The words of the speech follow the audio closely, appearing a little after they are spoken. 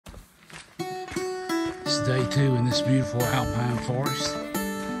It's day 2 in this beautiful alpine forest.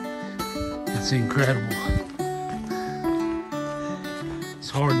 It's incredible. It's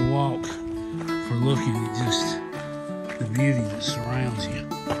hard to walk for looking at just the beauty that surrounds you.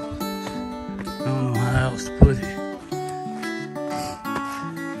 I don't know how else to put it.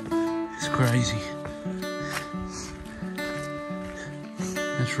 It's crazy.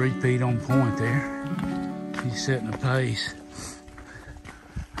 Let's repeat on point there. He's setting a pace.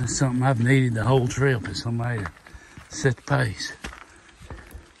 That's something I've needed the whole trip, is somebody to set the pace.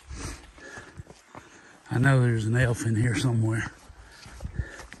 I know there's an elf in here somewhere.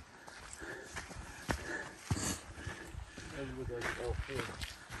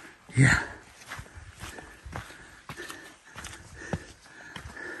 Yeah.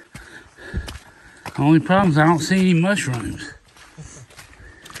 Only problem is I don't see any mushrooms.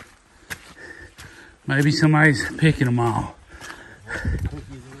 Maybe somebody's picking them all.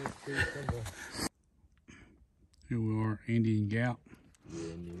 Here we are, Indian Gap. Yeah,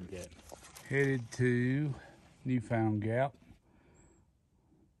 Indian Gap. Headed to Newfound Gap.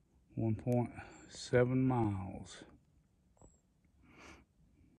 1.7 miles.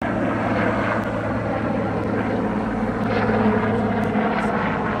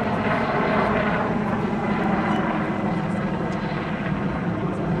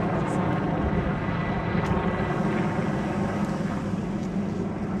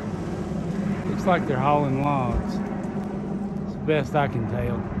 Looks like they're hauling logs. It's the best I can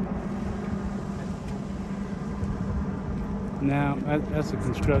tell. Now, that's a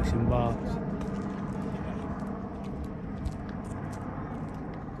construction box.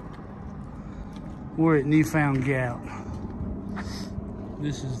 We're at Newfound Gap.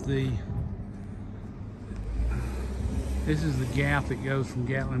 This is the gap that goes from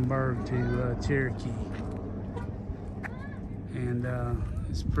Gatlinburg to Cherokee. And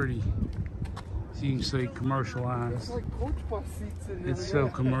it's pretty, as you can see, commercialized. It's so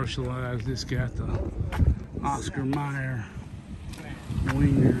commercialized. It's got the Oscar Mayer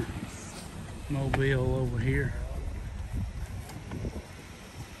Wiener mobile over here.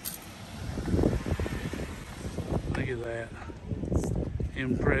 Look at that.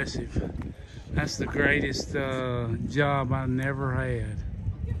 Impressive. That's the greatest job I've never had.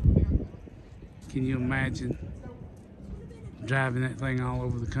 Can you imagine driving that thing all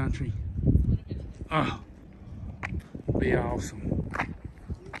over the country? Oh, be awesome.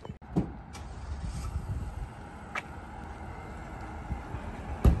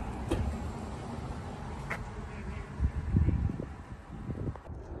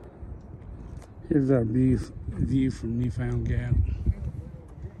 Here's our view from Newfound Gap.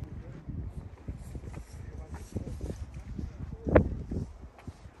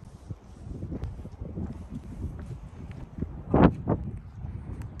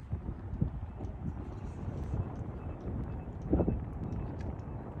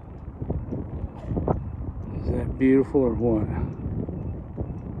 Is that beautiful or what?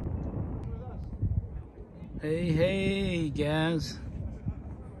 Hey guys.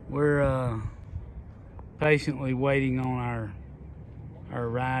 We're patiently waiting on our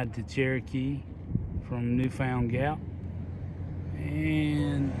ride to Cherokee from Newfound Gap,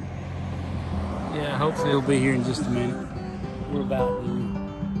 and yeah, hopefully it'll be here in just a minute. We're about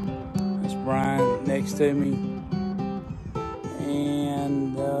to, that's Brian next to me,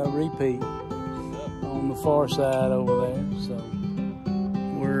 and repeat on the far side over there. So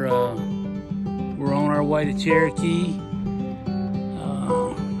we're on our way to Cherokee.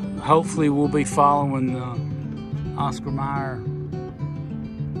 Hopefully we'll be following the Oscar Mayer.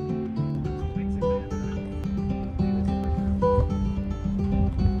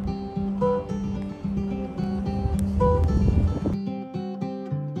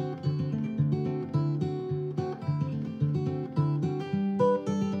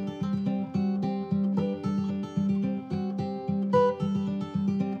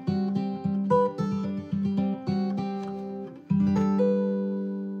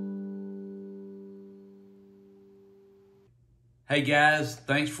 Hey guys,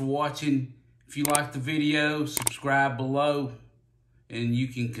 thanks for watching. If you liked the video, subscribe below and you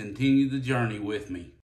can continue the journey with me.